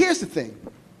 See, here's the thing.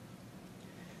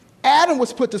 Adam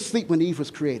was put to sleep when Eve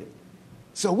was created.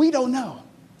 So we don't know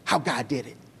how God did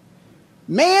it.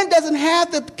 Man doesn't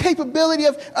have the capability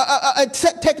of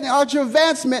technological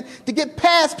advancement to get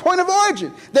past point of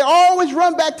origin. They always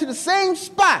run back to the same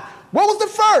spot. What was the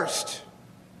first?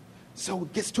 So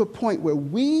it gets to a point where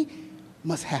we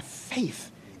must have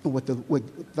faith in what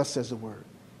thus says the word.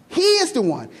 He is the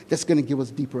one that's going to give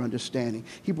us deeper understanding.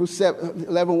 Hebrews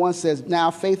 11:1 says, now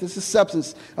faith is the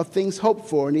substance of things hoped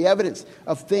for and the evidence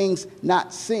of things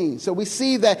not seen. So we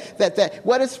see that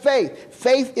what is faith?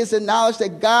 Faith is the knowledge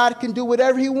that God can do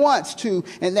whatever he wants to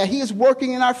and that he is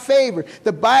working in our favor.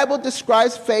 The Bible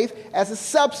describes faith as a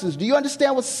substance. Do you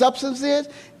understand what substance is?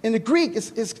 In the Greek,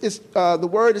 the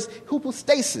word is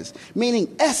hypostasis,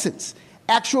 meaning essence,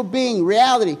 actual being,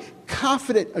 reality,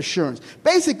 confident assurance.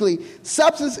 Basically,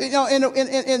 substance, in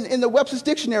the Webster's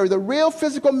Dictionary, the real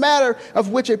physical matter of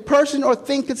which a person or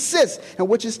thing consists and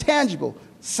which is tangible,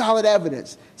 solid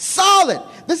evidence. Solid!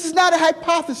 This is not a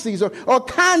hypothesis or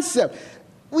concept.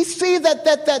 We see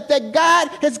that God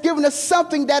has given us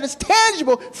something that is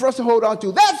tangible for us to hold on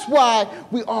to. That's why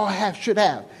we all should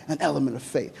have an element of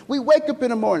faith. We wake up in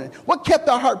the morning. What kept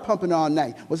our heart pumping all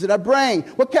night? Was it our brain?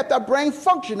 What kept our brain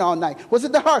functioning all night? Was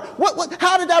it the heart?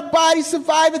 How did our body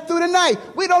survive it through the night?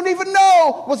 We don't even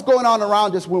know what's going on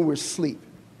around us when we're asleep.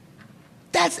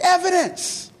 That's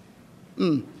evidence.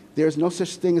 There's no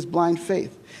such thing as blind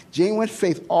faith. Genuine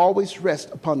faith always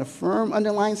rests upon the firm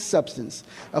underlying substance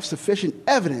of sufficient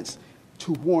evidence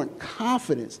to warrant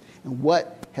confidence in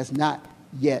what has not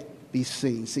yet been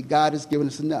seen. See, God has given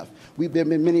us enough. We've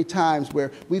been in many times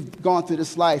where we've gone through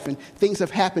this life and things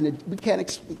have happened that we can't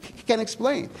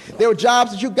explain. There were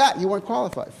jobs that you got you weren't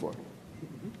qualified for.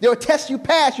 There were tests you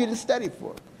passed you didn't study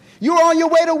for. You were on your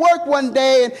way to work one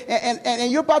day and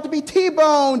you're about to be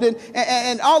T-boned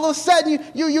and all of a sudden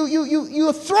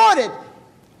you're thwarted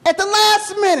at the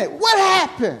last minute. What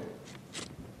happened?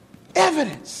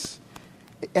 Evidence.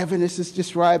 Evidence is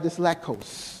described as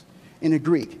lakos in the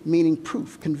Greek, meaning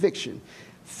proof, conviction.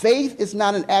 Faith is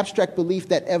not an abstract belief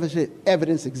that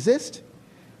evidence exists,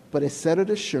 but a settled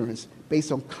assurance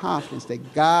based on confidence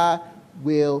that God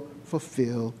will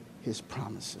fulfill his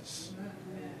promises.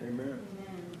 Amen.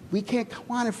 We can't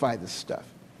quantify this stuff.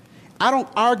 I don't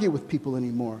argue with people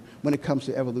anymore when it comes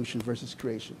to evolution versus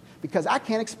creation because I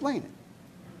can't explain it.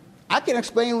 I can't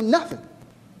explain nothing.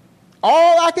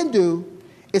 All I can do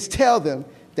is tell them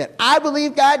that I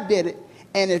believe God did it,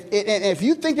 and if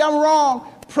you think I'm wrong,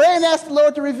 pray and ask the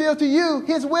Lord to reveal to you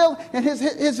his will and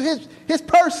his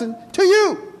person to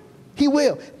you. He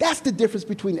will. That's the difference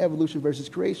between evolution versus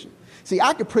creation. See,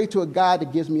 I could pray to a God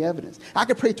that gives me evidence. I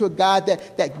could pray to a God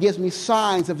that gives me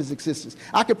signs of his existence.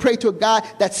 I could pray to a God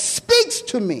that speaks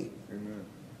to me.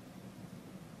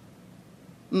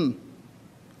 Amen.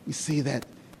 You see that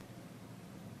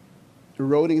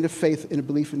eroding the faith and the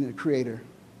belief in the Creator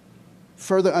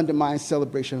further undermines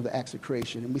celebration of the acts of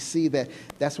creation. And we see that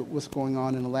that's what's going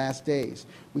on in the last days.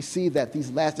 We see that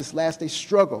this last day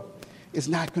struggle is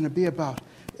not going to be about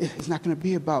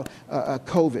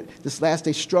COVID. This last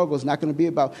day struggle is not going to be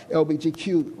about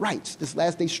LGBTQ rights. This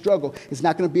last day struggle is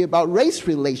not going to be about race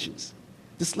relations.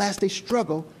 This last day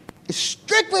struggle is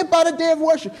strictly about a day of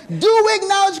worship. Do we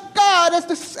acknowledge God as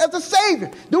the Savior?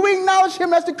 Do we acknowledge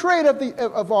him as the creator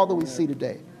of all that we see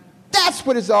today? That's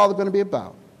what it's all going to be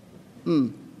about.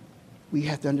 We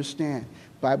have to understand.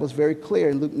 The Bible is very clear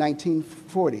in Luke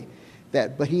 19:40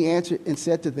 but he answered and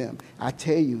said to them, I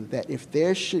tell you that if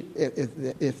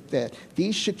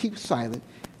these should keep silent,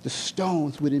 the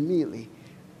stones would immediately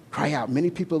cry out. Many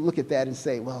people look at that and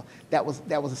say, well, that was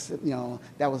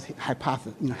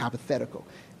hypothetical.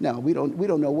 No, we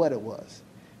don't know what it was.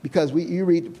 Because you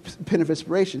read Pen of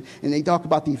Inspiration, and they talk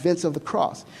about the events of the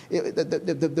cross.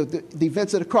 The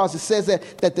events of the cross, it says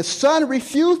that the sun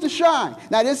refused to shine.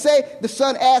 Now, it didn't say the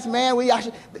sun asked man,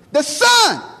 the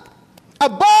sun, a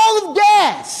ball of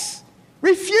gas,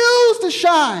 refused to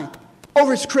shine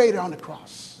over its creator on the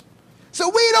cross. So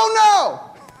we don't know.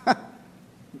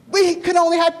 We can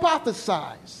only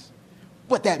hypothesize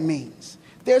what that means.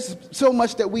 There's so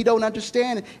much that we don't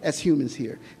understand as humans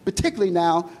here, particularly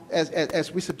now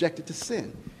as we're subjected to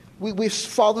sin. We've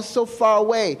fallen so far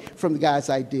away from God's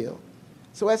ideal.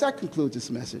 So as I conclude this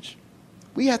message,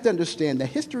 we have to understand that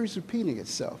history is repeating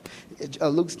itself.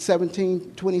 Luke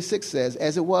 17:26 says,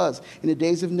 as it was in the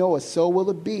days of Noah, so will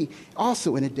it be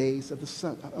also in the days of the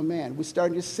Son of Man. We're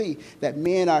starting to see that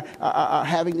men are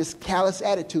having this callous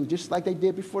attitude, just like they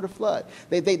did before the flood.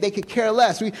 They could care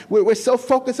less. We're so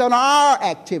focused on our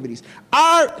activities,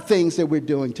 our things that we're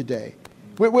doing today.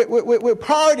 We're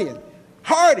partying,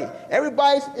 hardy.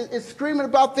 Everybody is screaming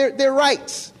about their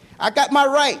rights. I got my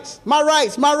rights, my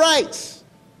rights, my rights.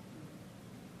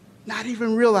 Not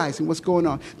even realizing what's going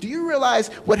on. Do you realize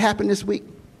what happened this week?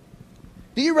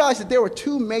 Do you realize that there were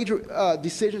two major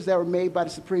decisions that were made by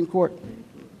the Supreme Court?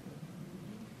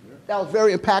 That was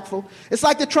very impactful. It's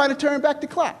like they're trying to turn back the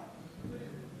clock.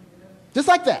 Just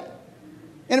like that.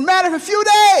 In a matter of a few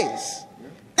days,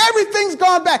 everything's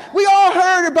gone back. We all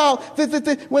heard about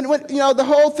the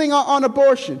whole thing on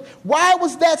abortion. Why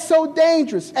was that so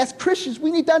dangerous? As Christians, we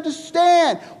need to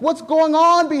understand what's going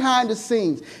on behind the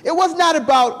scenes. It was not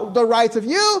about the rights of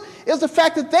you. It was the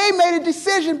fact that they made a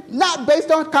decision not based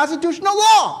on constitutional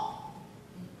law.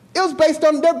 It was based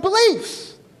on their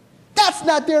beliefs. That's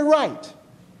not their right.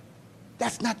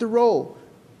 That's not the role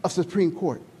of Supreme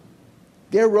Court.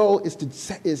 Their role is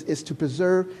to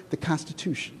preserve the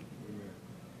Constitution.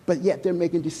 But yet they're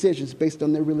making decisions based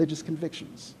on their religious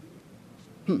convictions.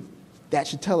 That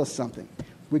should tell us something.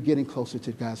 We're getting closer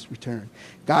to God's return.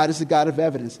 God is a God of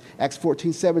evidence. Acts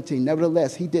 14:17.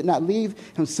 Nevertheless, he did not leave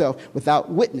himself without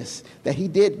witness that he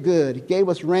did good. He gave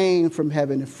us rain from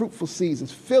heaven and fruitful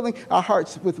seasons, filling our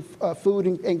hearts with food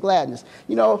and gladness.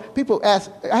 You know, people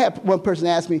ask, I had one person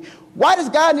ask me, why does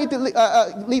God need to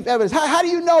leave evidence? How do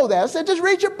you know that? I said, just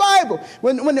read your Bible.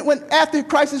 When after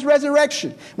Christ's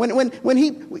resurrection, when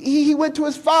he went to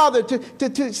his Father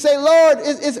to say, Lord,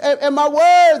 am I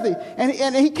worthy?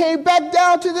 And he came back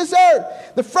down to this earth.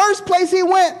 The first place he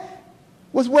went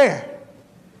was where?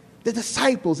 The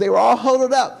disciples. They were all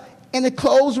huddled up in a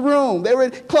closed room. They were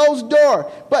in a closed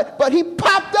door. But he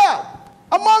popped up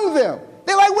among them.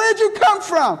 They're like, where'd you come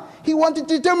from? He wanted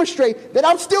to demonstrate that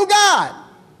I'm still God.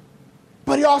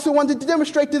 But he also wanted to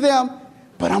demonstrate to them,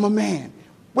 but I'm a man.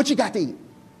 What you got to eat?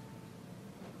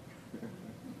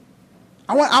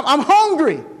 I'm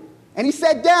hungry. And he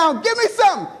sat down, give me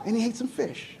something. And he ate some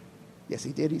fish. Yes,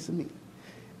 he did eat some meat.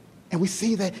 And we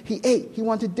see that he ate. He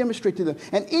wanted to demonstrate to them.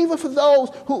 And even for those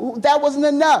who that wasn't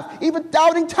enough, even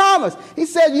doubting Thomas, he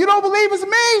said, you don't believe it's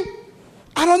me?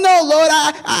 I don't know, Lord.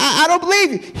 I don't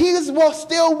believe you. He was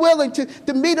still willing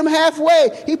to meet him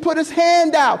halfway. He put his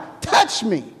hand out. Touch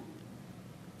me.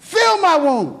 Fill my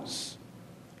wounds.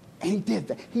 And he did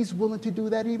that. He's willing to do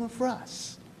that even for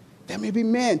us. There may be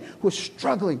men who are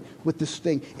struggling with this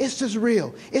thing. Is this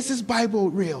real? Is this Bible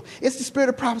real? Is the spirit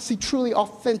of prophecy truly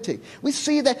authentic? We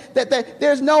see that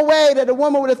there's no way that a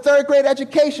woman with a third grade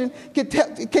education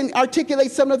can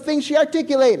articulate some of the things she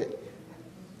articulated.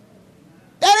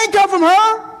 That didn't come from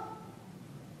her.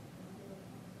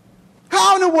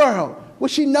 How in the world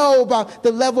would she know about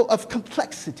the level of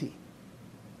complexity?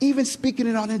 Even speaking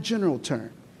it on a general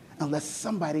term, unless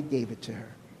somebody gave it to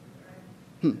her.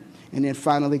 And then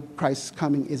finally, Christ's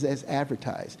coming is as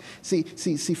advertised. See,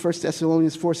 1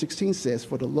 Thessalonians 4:16 says,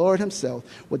 for the Lord himself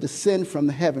will descend from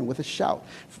the heaven with a shout,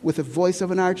 with the voice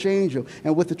of an archangel,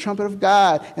 and with the trumpet of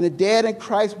God, and the dead in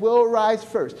Christ will rise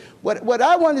first. What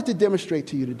I wanted to demonstrate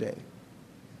to you today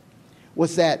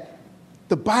was that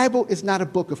the Bible is not a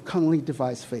book of cunningly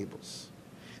devised fables.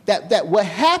 That what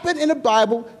happened in the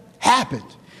Bible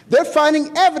happened. They're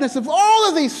finding evidence of all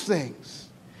of these things.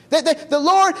 The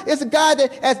Lord is a God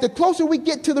that as the closer we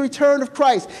get to the return of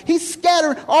Christ, he's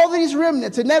scattering all these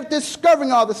remnants and they're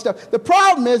discovering all this stuff. The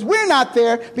problem is we're not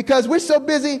there because we're so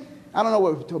busy. I don't know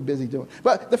what we're so busy doing.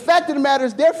 But the fact of the matter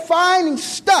is they're finding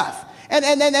stuff. And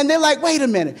they're like, wait a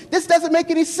minute, this doesn't make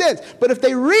any sense. But if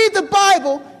they read the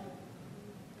Bible,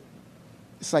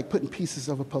 it's like putting pieces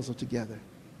of a puzzle together.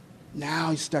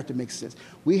 Now you start to make sense.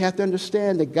 We have to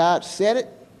understand that God said it.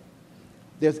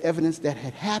 There's evidence that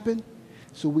had happened.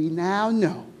 So we now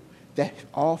know that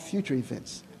all future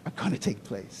events are going to take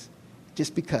place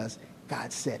just because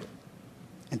God said it.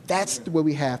 And that's what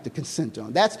we have to consent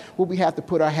on. That's what we have to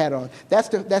put our hat on. That's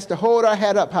to hold our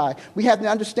head up high. We have to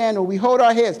understand when we hold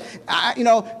our heads.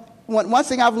 One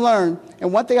thing I've learned,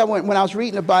 and one thing I learned when I was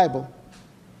reading the Bible,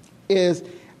 is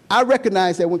I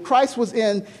recognized that when Christ was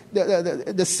in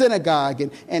the synagogue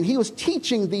and he was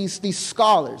teaching these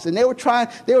scholars, and they were trying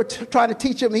to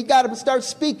teach him, he got him to start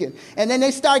speaking, and then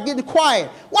they started getting quiet.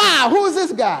 Wow, who is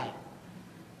this guy?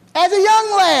 As a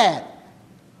young lad,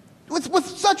 with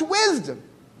such wisdom.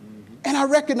 And I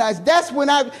recognized that's when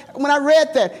I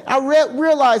read that,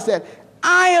 realized that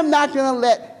I am not going to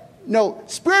let no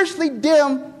spiritually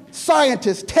dim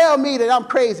scientists tell me that I'm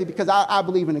crazy because I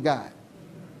believe in a God.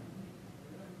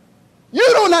 You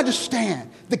don't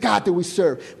understand the God that we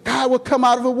serve. God will come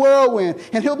out of a whirlwind,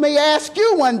 and he may ask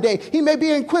you one day, he may be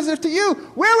inquisitive to you,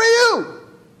 where were you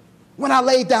when I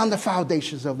laid down the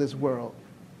foundations of this world?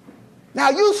 Now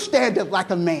you stand up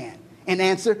like a man and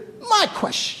answer my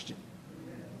question.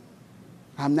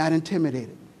 I'm not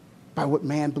intimidated by what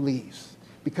man believes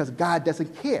because God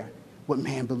doesn't care what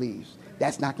man believes.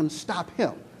 That's not going to stop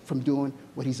him from doing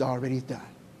what he's already done.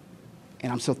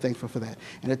 And I'm so thankful for that.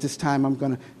 And at this time, I'm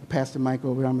going to pass the mic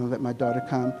over. I'm going to let my daughter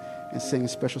come and sing a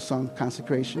special song,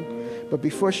 Consecration. But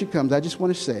before she comes, I just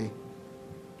want to say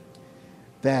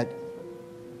that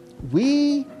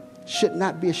we should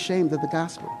not be ashamed of the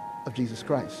gospel of Jesus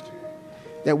Christ.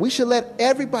 That we should let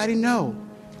everybody know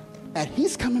that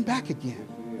he's coming back again.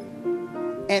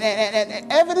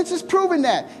 And evidence is proving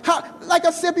that. Like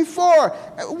I said before,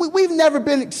 we've never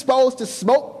been exposed to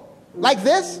smoke like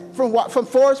this from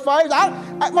forest fires.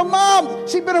 My mom,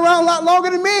 she's been around a lot longer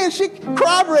than me, and she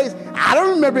corroborates. I don't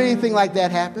remember anything like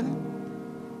that happening.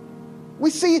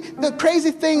 We see the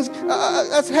crazy things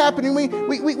that's happening.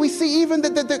 We see even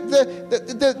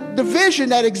the division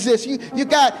that exists. You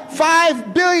got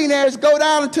 5 billionaires go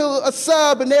down into a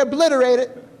sub and they're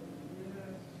obliterated.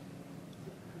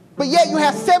 But yet you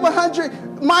have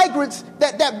 700 migrants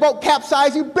that boat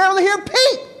capsized. You barely hear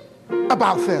peep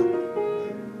about them.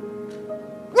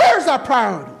 Where's our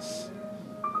priorities?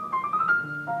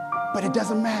 But it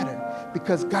doesn't matter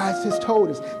because God has told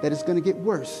us that it's going to get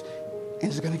worse.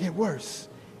 And it's going to get worse.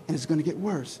 And it's going to get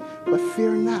worse. But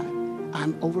fear not.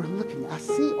 I'm overlooking. I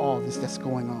see all this that's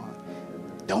going on.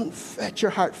 Don't let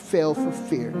your heart fail for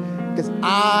fear because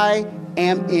I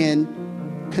am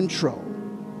in control.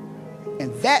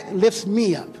 And that lifts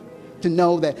me up to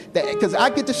know that because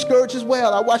I get discouraged as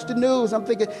well. I watch the news. I'm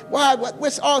thinking, why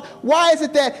is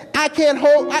it that I can't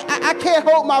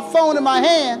hold my phone in my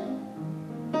hand,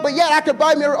 but yet I could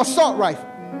buy me an assault rifle?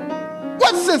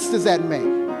 What sense does that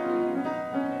make?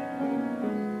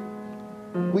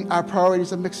 Our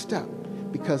priorities are mixed up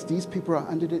because these people are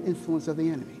under the influence of the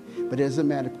enemy. But it doesn't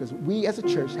matter because we as a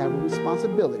church have a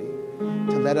responsibility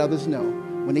to let others know.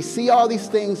 When they see all these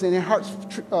things and their hearts,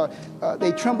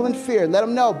 they tremble in fear, let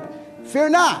them know, fear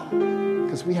not,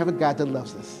 because we have a God that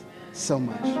loves us so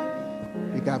much.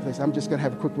 May God bless. I'm just going to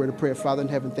have a quick word of prayer. Father in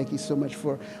heaven, thank you so much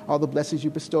for all the blessings you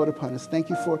bestowed upon us. Thank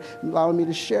you for allowing me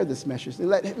to share this message, and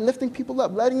lifting people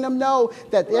up, letting them know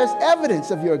that there's evidence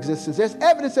of your existence. There's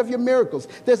evidence of your miracles.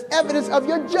 There's evidence of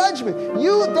your judgment.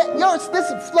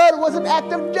 This flood was an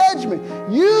act of judgment.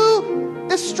 You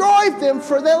destroyed them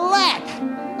for their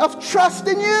lack of trust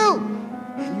in you.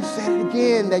 And you said it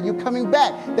again, that you're coming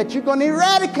back, that you're going to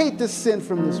eradicate this sin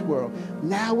from this world.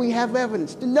 Now we have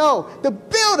evidence to know, to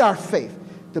build our faith,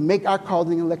 to make our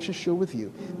calling and election sure with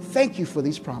you. Thank you for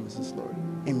these promises, Lord.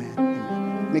 Amen.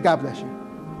 Amen. May God bless you.